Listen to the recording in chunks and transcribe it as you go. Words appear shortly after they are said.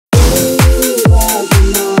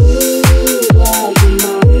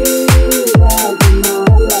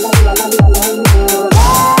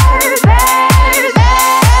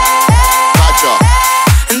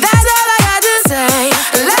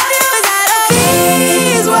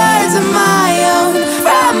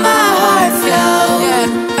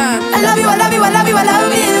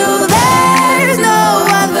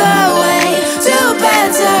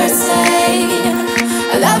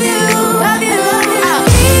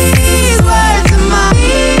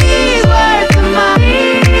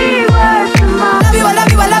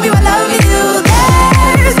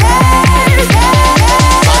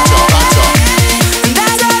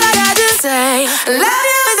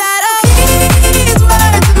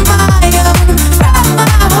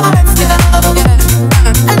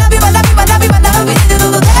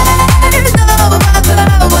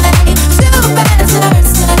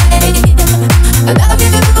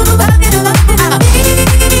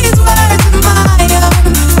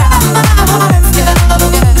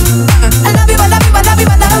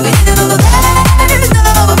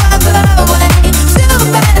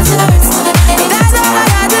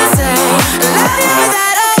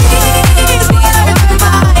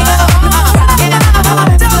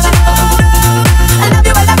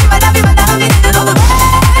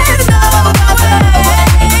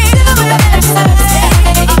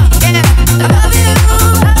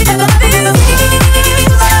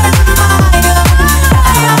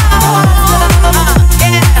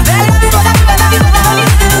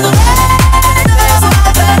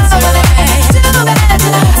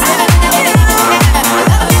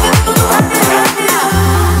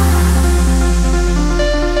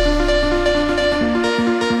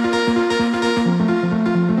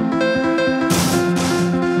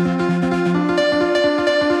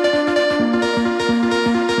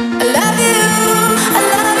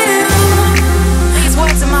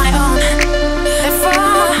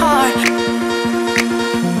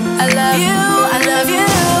love you, I love you.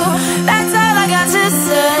 That's all I got to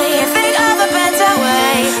say. Think of a better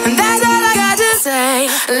way, and that's all I got to say.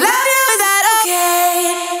 Love